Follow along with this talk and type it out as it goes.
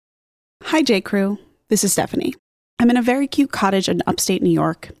Hi, J. Crew. This is Stephanie. I'm in a very cute cottage in upstate New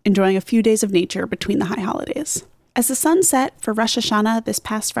York, enjoying a few days of nature between the high holidays. As the sun set for Rosh Hashanah this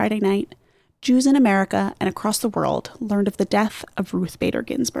past Friday night, Jews in America and across the world learned of the death of Ruth Bader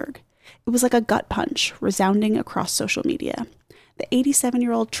Ginsburg. It was like a gut punch resounding across social media. The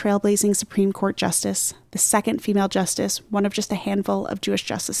 87-year-old trailblazing Supreme Court justice, the second female justice, one of just a handful of Jewish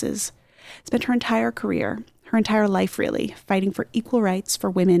justices, spent her entire career, her entire life really, fighting for equal rights for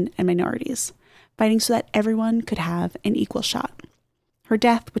women and minorities, fighting so that everyone could have an equal shot. Her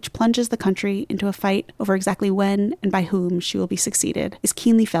death, which plunges the country into a fight over exactly when and by whom she will be succeeded, is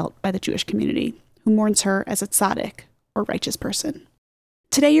keenly felt by the Jewish community, who mourns her as a tzaddik, or righteous person.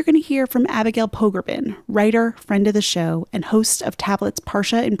 Today you're going to hear from Abigail Pogrebin, writer, friend of the show, and host of Tablet's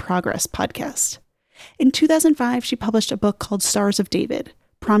Parsha in Progress podcast. In 2005, she published a book called Stars of David,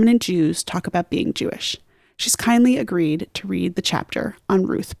 Prominent Jews Talk About Being Jewish. She's kindly agreed to read the chapter on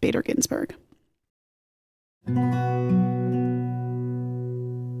Ruth Bader Ginsburg.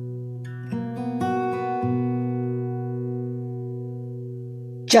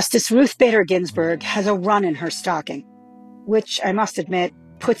 Justice Ruth Bader Ginsburg has a run in her stocking, which I must admit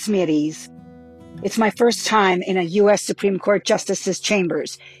puts me at ease. It's my first time in a U.S. Supreme Court Justice's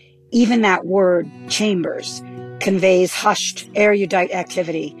chambers. Even that word, chambers, conveys hushed, erudite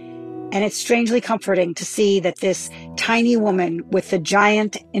activity, and it's strangely comforting to see that this tiny woman with the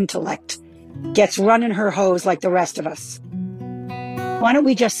giant intellect gets run in her hose like the rest of us. Why don't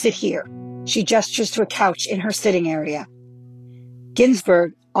we just sit here? She gestures to a couch in her sitting area.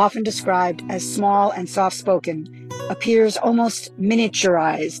 Ginsburg, often described as small and soft-spoken, appears almost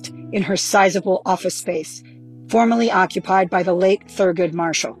miniaturized in her sizable office space, formerly occupied by the late Thurgood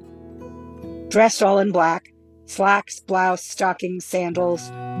Marshall. Dressed all in black, slacks, blouse, stockings,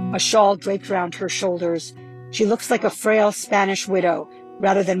 sandals, a shawl draped around her shoulders, she looks like a frail Spanish widow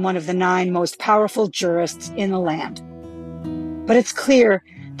rather than one of the 9 most powerful jurists in the land. But it's clear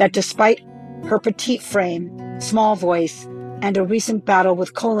that despite her petite frame, small voice, and a recent battle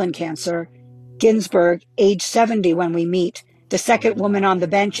with colon cancer, Ginsburg, age 70 when we meet, the second woman on the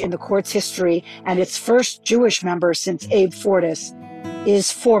bench in the court's history and its first Jewish member since Abe Fortas,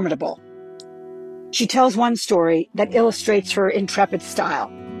 is formidable. She tells one story that illustrates her intrepid style.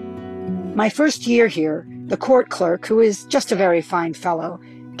 My first year here, the court clerk, who is just a very fine fellow,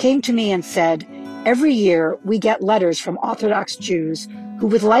 came to me and said, "Every year we get letters from Orthodox Jews who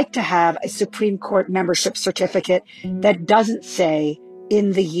would like to have a Supreme Court membership certificate that doesn't say,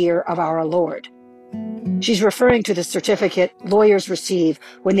 'in the year of our Lord.'" She's referring to the certificate lawyers receive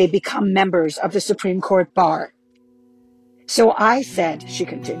when they become members of the Supreme Court bar. "So I said," she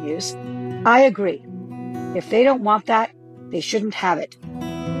continues, "I agree. If they don't want that, they shouldn't have it."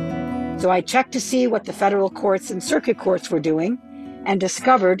 So I checked to see what the federal courts and circuit courts were doing and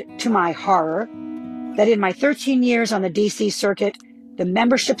discovered, to my horror, that in my 13 years on the D.C. circuit, the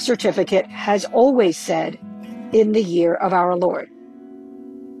membership certificate has always said, "in the year of our Lord."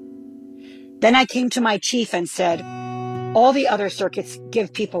 Then I came to my chief and said, "All the other circuits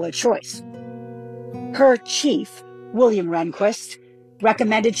give people a choice." Her chief, William Rehnquist,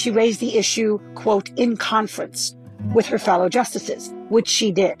 recommended she raise the issue, quote, "in conference" with her fellow justices, which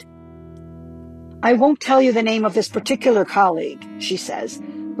she did. "I won't tell you the name of this particular colleague," she says,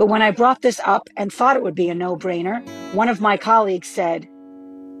 "but when I brought this up and thought it would be a no-brainer, one of my colleagues said,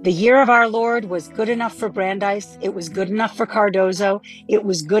 'The year of our Lord was good enough for Brandeis, it was good enough for Cardozo, it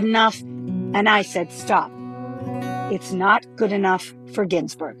was good enough,' and I said, 'Stop. It's not good enough for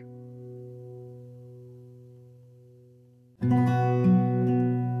Ginsburg.'"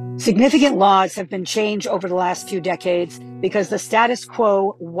 Significant laws have been changed over the last few decades because the status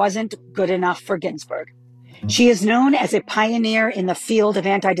quo wasn't good enough for Ginsburg. She is known as a pioneer in the field of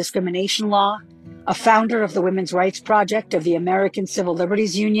anti-discrimination law, a founder of the Women's Rights Project of the American Civil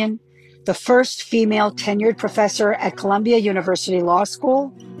Liberties Union, the first female tenured professor at Columbia University Law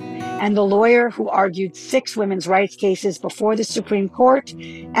School, and the lawyer who argued 6 women's rights cases before the Supreme Court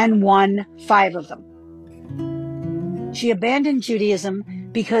and won 5 of them. She abandoned Judaism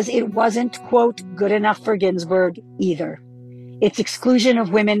because it wasn't, quote, good enough for Ginsburg either. Its exclusion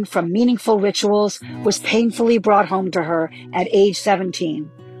of women from meaningful rituals was painfully brought home to her at age 17,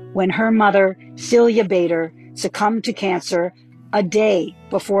 when her mother, Celia Bader, succumbed to cancer a day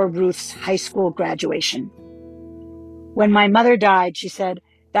before Ruth's high school graduation. "When my mother died," she said,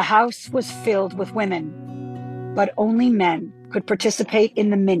 "the house was filled with women, but only men could participate in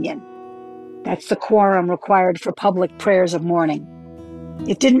the minyan. That's the quorum required for public prayers of mourning.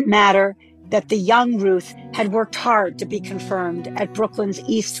 It didn't matter that the young Ruth had worked hard to be confirmed at Brooklyn's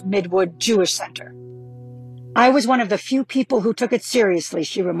East Midwood Jewish Center." I was one of the few people who took it seriously,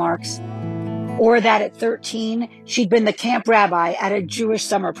 she remarks, or that at 13, she'd been the camp rabbi at a Jewish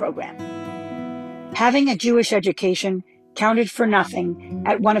summer program. Having a Jewish education counted for nothing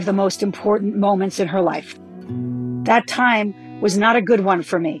at one of the most important moments in her life. That time was not a good one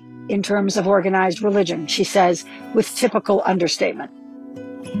for me in terms of organized religion, she says with typical understatement.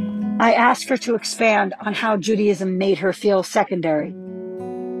 I asked her to expand on how Judaism made her feel secondary.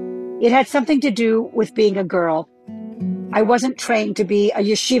 It had something to do with being a girl. I wasn't trained to be a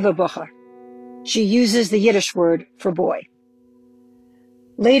yeshiva bocher. She uses the Yiddish word for boy.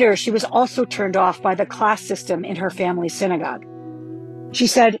 Later, she was also turned off by the class system in her family's synagogue. She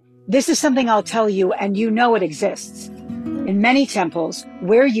said, "This is something I'll tell you, and you know it exists. In many temples,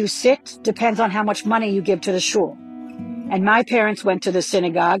 where you sit depends on how much money you give to the shul. And my parents went to the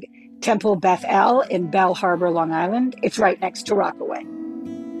synagogue, Temple Beth El in Bell Harbor, Long Island. It's right next to Rockaway.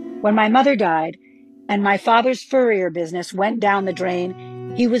 When my mother died and my father's furrier business went down the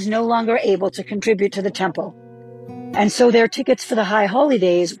drain, he was no longer able to contribute to the temple. And so their tickets for the high holy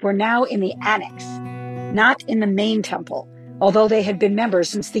days were now in the annex, not in the main temple, although they had been members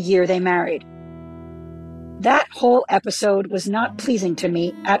since the year they married. That whole episode was not pleasing to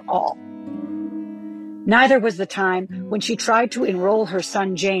me at all. Neither was the time when she tried to enroll her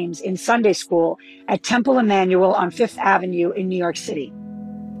son James in Sunday school at Temple Emmanuel on Fifth Avenue in New York City.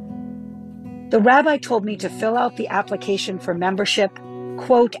 The rabbi told me to fill out the application for membership,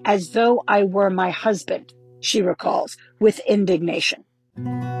 quote, as though I were my husband, she recalls, with indignation.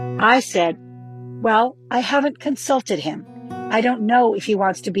 I said, well, I haven't consulted him. I don't know if he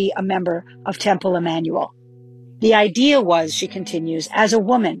wants to be a member of Temple Emmanuel. The idea was, she continues, as a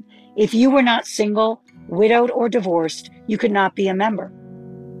woman, if you were not single, widowed, or divorced, you could not be a member.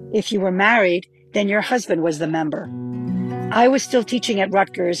 If you were married, then your husband was the member. I was still teaching at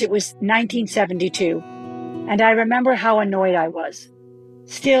Rutgers. It was 1972, and I remember how annoyed I was.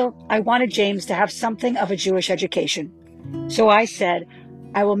 Still, I wanted James to have something of a Jewish education. So I said,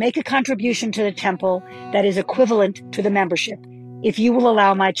 I will make a contribution to the temple that is equivalent to the membership if you will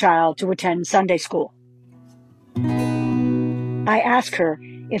allow my child to attend Sunday school. I asked her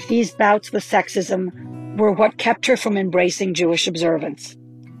if these bouts with sexism were what kept her from embracing Jewish observance.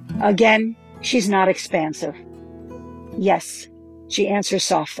 Again, she's not expansive. Yes, she answers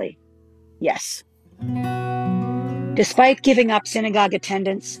softly. Yes. Despite giving up synagogue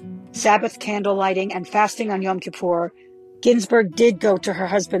attendance, Sabbath candle lighting, and fasting on Yom Kippur, Ginsburg did go to her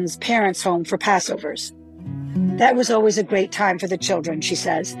husband's parents' home for Passovers. That was always a great time for the children, she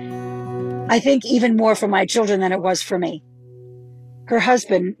says. I think even more for my children than it was for me. Her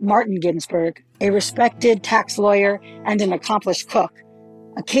husband, Martin Ginsburg, a respected tax lawyer and an accomplished cook,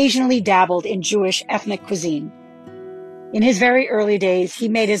 occasionally dabbled in Jewish ethnic cuisine. In his very early days, he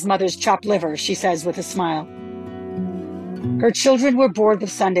made his mother's chopped liver, she says with a smile. Her children were bored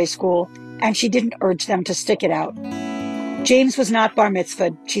with Sunday school, and she didn't urge them to stick it out. James was not bar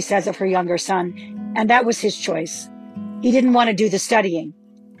mitzvahed, she says of her younger son, and that was his choice. He didn't want to do the studying.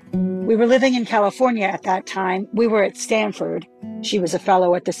 We were living in California at that time. We were at Stanford. She was a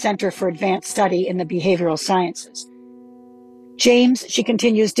fellow at the Center for Advanced Study in the Behavioral Sciences. James, she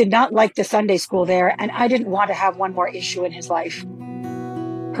continues, did not like the Sunday school there, and I didn't want to have one more issue in his life.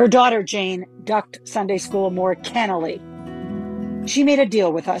 Her daughter, Jane, ducked Sunday school more cannily. She made a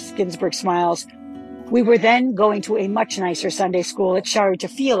deal with us, Ginsburg smiles. We were then going to a much nicer Sunday school at Shari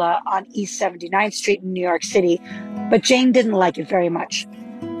Tefillah on East 79th Street in New York City, but Jane didn't like it very much.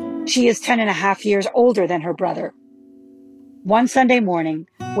 She is 10.5 years older than her brother. One Sunday morning,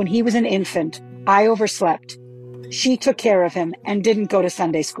 when he was an infant, I overslept. She took care of him and didn't go to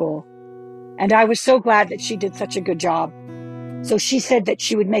Sunday school. And I was so glad that she did such a good job. So she said that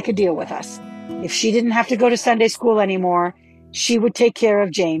she would make a deal with us. If she didn't have to go to Sunday school anymore, she would take care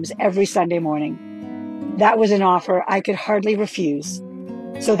of James every Sunday morning. That was an offer I could hardly refuse.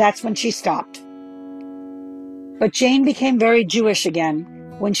 So that's when she stopped. But Jane became very Jewish again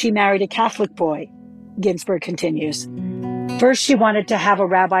when she married a Catholic boy, Ginsburg continues. First, she wanted to have a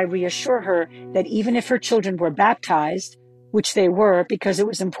rabbi reassure her that even if her children were baptized, which they were because it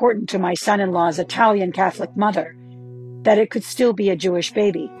was important to my son-in-law's Italian Catholic mother, that it could still be a Jewish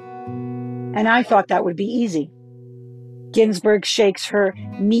baby. And I thought that would be easy. Ginsburg shakes her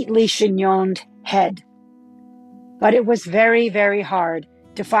neatly chignoned head. But it was very, very hard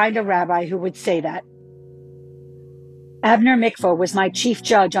to find a rabbi who would say that. Avner Mikvo was my chief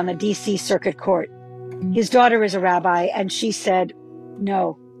judge on the D.C. Circuit Court. His daughter is a rabbi, and she said,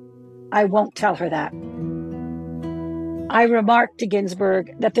 no, I won't tell her that. I remarked to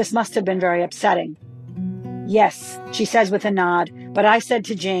Ginsburg that this must have been very upsetting. Yes, she says with a nod, but I said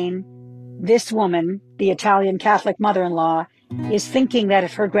to Jane, This woman, the Italian Catholic mother-in-law, is thinking that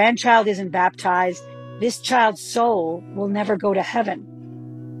if her grandchild isn't baptized, this child's soul will never go to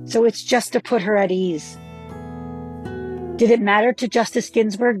heaven. So it's just to put her at ease. Did it matter to Justice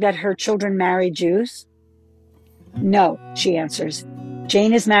Ginsburg that her children marry Jews? No, she answers.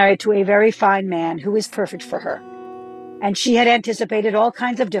 Jane is married to a very fine man who is perfect for her. And she had anticipated all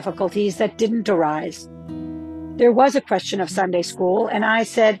kinds of difficulties that didn't arise. There was a question of Sunday school, and I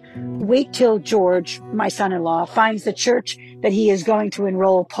said, wait till George, my son-in-law, finds the church that he is going to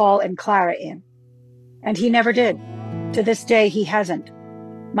enroll Paul and Clara in. And he never did. To this day, he hasn't.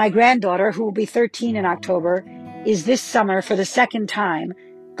 My granddaughter, who will be 13 in October, is this summer for the second time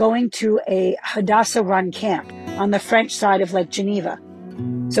going to a Hadassah-run camp on the French side of Lake Geneva.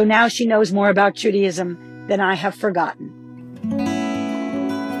 So now she knows more about Judaism than I have forgotten.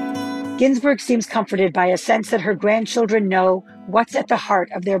 Ginsburg seems comforted by a sense that her grandchildren know what's at the heart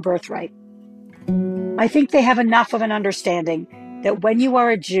of their birthright. I think they have enough of an understanding that when you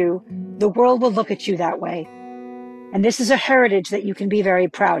are a Jew, the world will look at you that way. And this is a heritage that you can be very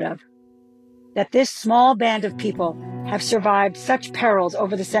proud of. That this small band of people have survived such perils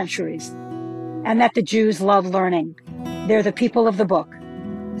over the centuries, and that the Jews love learning. They're the people of the book.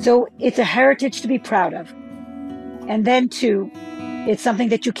 So it's a heritage to be proud of. And then, too, it's something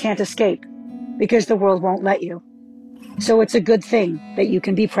that you can't escape because the world won't let you. So it's a good thing that you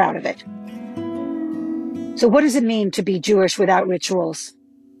can be proud of it. So what does it mean to be Jewish without rituals?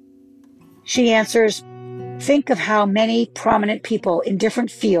 She answers, think of how many prominent people in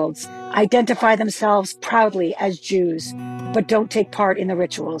different fields identify themselves proudly as Jews, but don't take part in the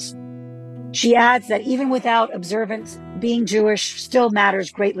rituals. She adds that even without observance, being Jewish still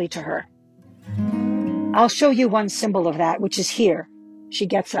matters greatly to her. I'll show you one symbol of that, which is here. She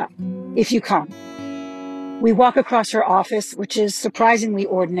gets up. If you come. We walk across her office, which is surprisingly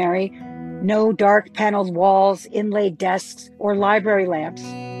ordinary. No dark paneled walls, inlaid desks, or library lamps.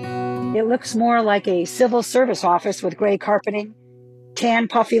 It looks more like a civil service office with gray carpeting, tan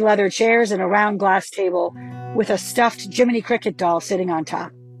puffy leather chairs, and a round glass table with a stuffed Jiminy Cricket doll sitting on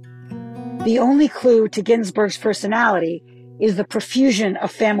top. The only clue to Ginsburg's personality is the profusion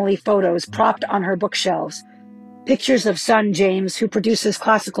of family photos propped on her bookshelves. Pictures of son James, who produces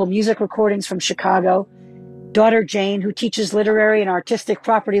classical music recordings from Chicago, daughter Jane, who teaches literary and artistic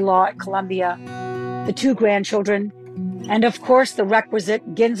property law at Columbia, the two grandchildren, and of course the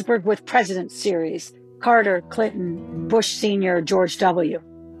requisite Ginsburg with Presidents series, Carter, Clinton, Bush Sr., George W.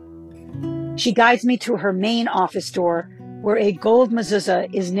 She guides me to her main office door, where a gold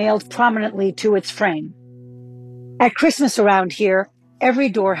mezuzah is nailed prominently to its frame. At Christmas around here, every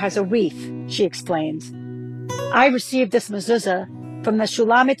door has a wreath, she explains. I received this mezuzah from the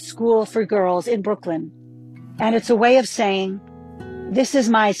Shulamit School for Girls in Brooklyn, and it's a way of saying, this is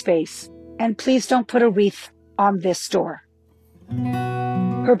my space, and please don't put a wreath on this door.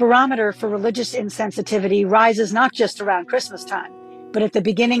 Her barometer for religious insensitivity rises not just around Christmas time, but at the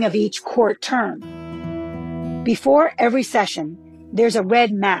beginning of each court term. Before every session, there's a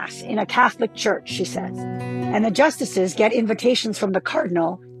red mass in a Catholic church, she says, and the justices get invitations from the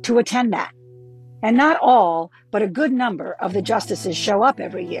cardinal to attend that. And not all, but a good number of the justices show up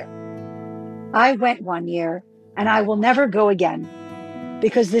every year. I went one year, and I will never go again,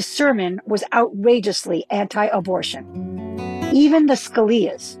 because this sermon was outrageously anti-abortion. Even the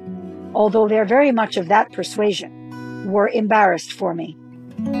Scalias, although they're very much of that persuasion, were embarrassed for me.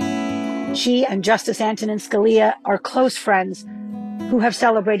 She and Justice Antonin Scalia are close friends who have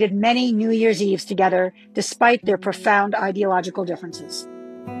celebrated many New Year's Eves together despite their profound ideological differences.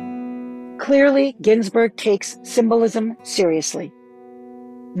 Clearly, Ginsburg takes symbolism seriously.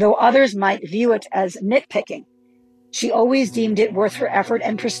 Though others might view it as nitpicking, she always deemed it worth her effort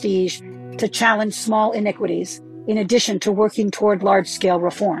and prestige to challenge small iniquities, in addition to working toward large-scale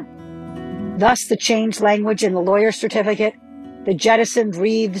reform. Thus, the changed language in the lawyer's certificate, the jettisoned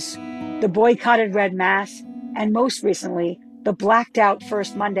wreaths, the boycotted red mass, and most recently, the blacked-out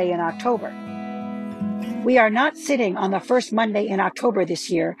first Monday in October. We are not sitting on the first Monday in October this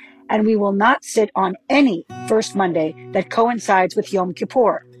year, and we will not sit on any first Monday that coincides with Yom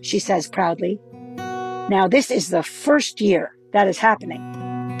Kippur, she says proudly. Now, this is the first year that is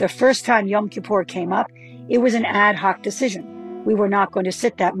happening. The first time Yom Kippur came up, it was an ad hoc decision. We were not going to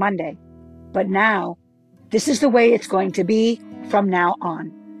sit that Monday. But now, this is the way it's going to be from now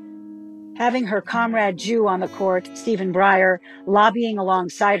on. Having her comrade Jew on the court, Stephen Breyer, lobbying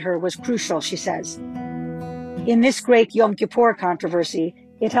alongside her was crucial, she says. In this great Yom Kippur controversy,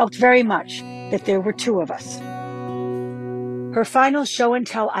 it helped very much that there were two of us. Her final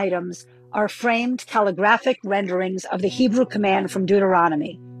show-and-tell items are framed calligraphic renderings of the Hebrew command from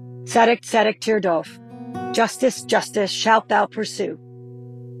Deuteronomy, Tzedek, tzedek tirdof. Justice, justice shalt thou pursue.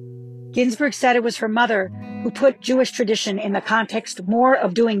 Ginsburg said it was her mother who put Jewish tradition in the context more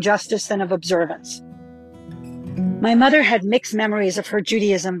of doing justice than of observance. My mother had mixed memories of her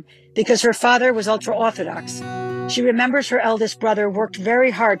Judaism because her father was ultra-Orthodox. She remembers her eldest brother worked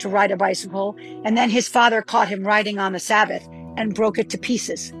very hard to ride a bicycle, and then his father caught him riding on the Sabbath and broke it to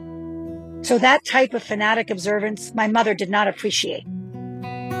pieces. So that type of fanatic observance my mother did not appreciate.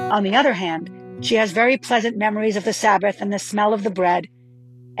 On the other hand, she has very pleasant memories of the Sabbath and the smell of the bread,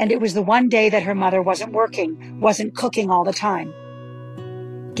 and it was the one day that her mother wasn't working, wasn't cooking all the time.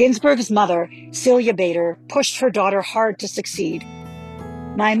 Ginsburg's mother, Celia Bader, pushed her daughter hard to succeed.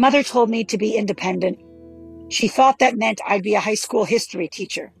 My mother told me to be independent. She thought that meant I'd be a high school history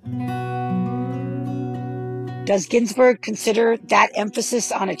teacher. Does Ginsburg consider that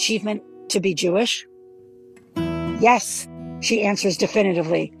emphasis on achievement to be Jewish? Yes, she answers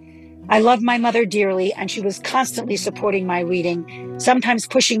definitively. I love my mother dearly, and she was constantly supporting my reading, sometimes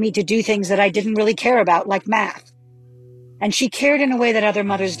pushing me to do things that I didn't really care about, like math. And she cared in a way that other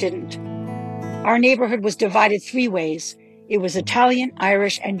mothers didn't. Our neighborhood was divided 3 ways. It was Italian,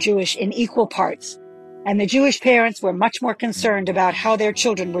 Irish, and Jewish in equal parts. And the Jewish parents were much more concerned about how their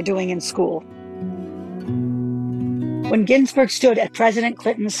children were doing in school. When Ginsburg stood at President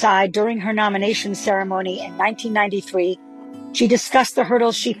Clinton's side during her nomination ceremony in 1993, she discussed the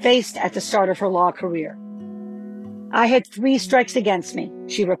hurdles she faced at the start of her law career. I had 3 strikes against me,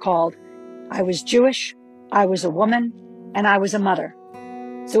 she recalled. I was Jewish, I was a woman, and I was a mother.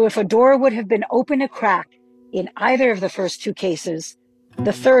 So if a door would have been open a crack in either of the first 2 cases,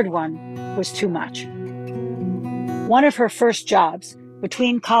 the third one was too much. One of her first jobs,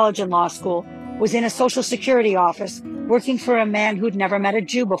 between college and law school, was in a Social Security office working for a man who'd never met a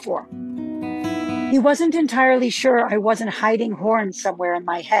Jew before. He wasn't entirely sure I wasn't hiding horns somewhere in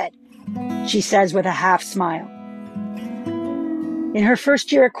my head, she says with a half smile. In her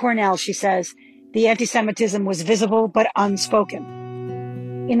first year at Cornell, she says, the anti-Semitism was visible but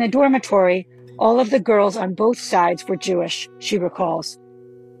unspoken. In the dormitory, all of the girls on both sides were Jewish, she recalls.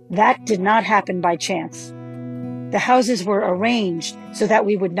 That did not happen by chance. The houses were arranged so that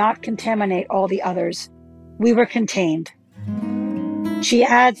we would not contaminate all the others. We were contained. She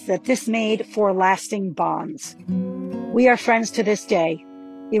adds that this made for lasting bonds. We are friends to this day.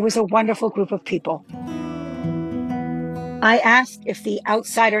 It was a wonderful group of people. I asked if the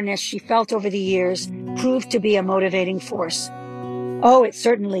outsiderness she felt over the years proved to be a motivating force. Oh, it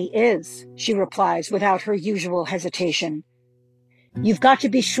certainly is, she replies without her usual hesitation. You've got to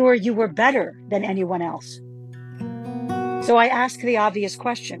be sure you were better than anyone else. So I ask the obvious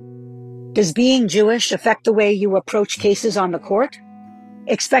question. Does being Jewish affect the way you approach cases on the court?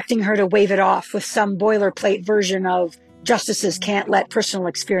 Expecting her to wave it off with some boilerplate version of justices can't let personal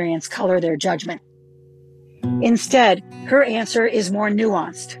experience color their judgment. Instead, her answer is more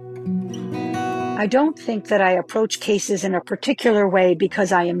nuanced. I don't think that I approach cases in a particular way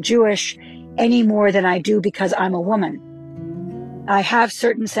because I am Jewish any more than I do because I'm a woman. I have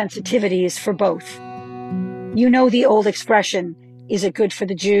certain sensitivities for both. You know the old expression, is it good for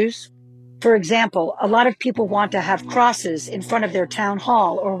the Jews? For example, a lot of people want to have crosses in front of their town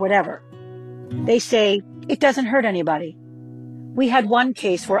hall or whatever. They say, it doesn't hurt anybody. We had one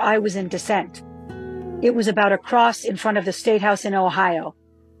case where I was in dissent. It was about a cross in front of the State House in Ohio.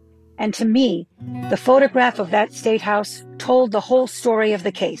 And to me, the photograph of that State House told the whole story of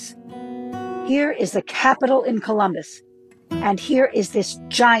the case. Here is the Capitol in Columbus, and here is this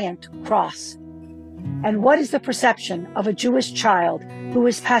giant cross. And what is the perception of a Jewish child who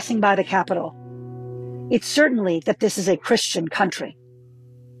is passing by the Capitol? It's certainly that this is a Christian country.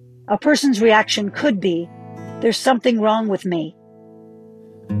 A person's reaction could be, there's something wrong with me.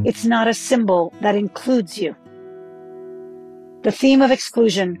 It's not a symbol that includes you. The theme of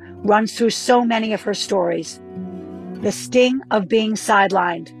exclusion runs through so many of her stories. The sting of being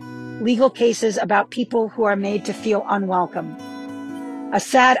sidelined, legal cases about people who are made to feel unwelcome. A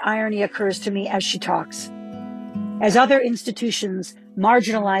sad irony occurs to me as she talks. As other institutions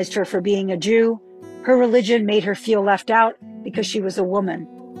marginalized her for being a Jew, her religion made her feel left out because she was a woman,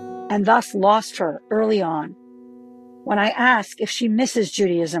 and thus lost her early on. When I ask if she misses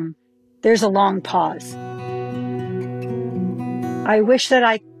Judaism, there's a long pause. I wish that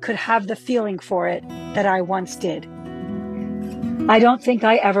I could have the feeling for it that I once did. I don't think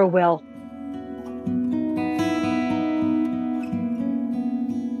I ever will.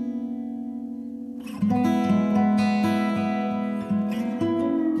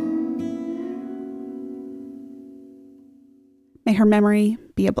 May her memory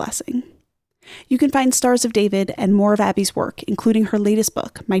be a blessing. You can find Stars of David and more of Abby's work, including her latest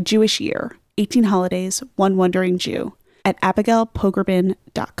book, My Jewish Year, 18 Holidays, One Wandering Jew, at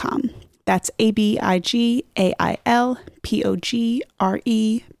abigailpogrebin.com. That's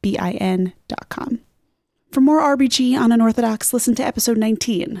ABIGAILPOGREBIN.com. For more RBG on Unorthodox, listen to episode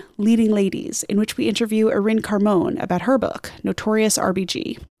 19, Leading Ladies, in which we interview Erin Carmone about her book, Notorious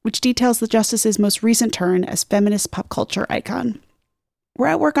RBG, which details the Justice's most recent turn as feminist pop culture icon. We're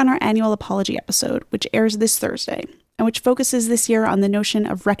at work on our annual apology episode, which airs this Thursday, and which focuses this year on the notion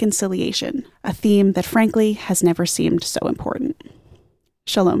of reconciliation, a theme that frankly has never seemed so important.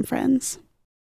 Shalom, friends.